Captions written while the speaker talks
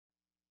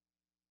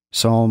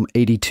Psalm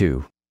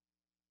 82.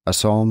 A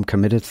psalm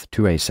committeth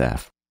to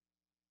Asaph.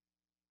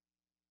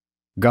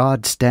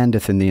 God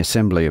standeth in the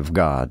assembly of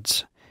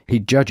gods. He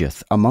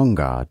judgeth among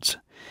gods.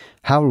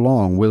 How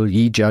long will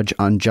ye judge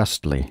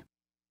unjustly,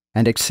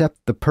 and accept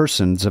the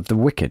persons of the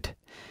wicked?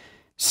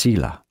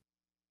 Selah.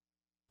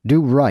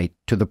 Do right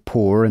to the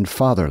poor and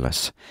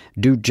fatherless.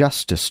 Do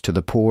justice to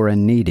the poor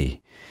and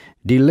needy.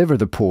 Deliver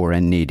the poor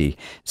and needy.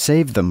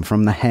 Save them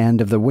from the hand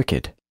of the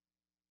wicked.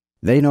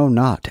 They know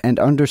not, and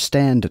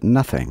understand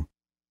nothing.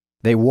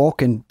 They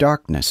walk in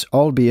darkness,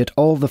 albeit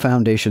all the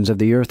foundations of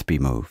the earth be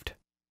moved.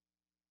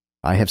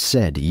 I have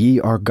said, Ye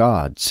are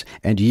gods,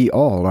 and ye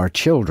all are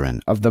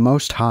children of the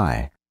Most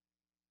High.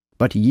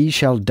 But ye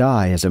shall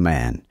die as a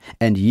man,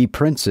 and ye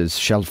princes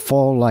shall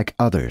fall like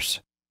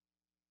others.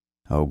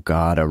 O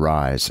God,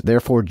 arise,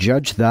 therefore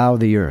judge thou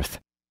the earth,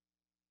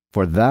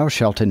 for thou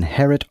shalt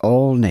inherit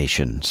all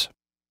nations.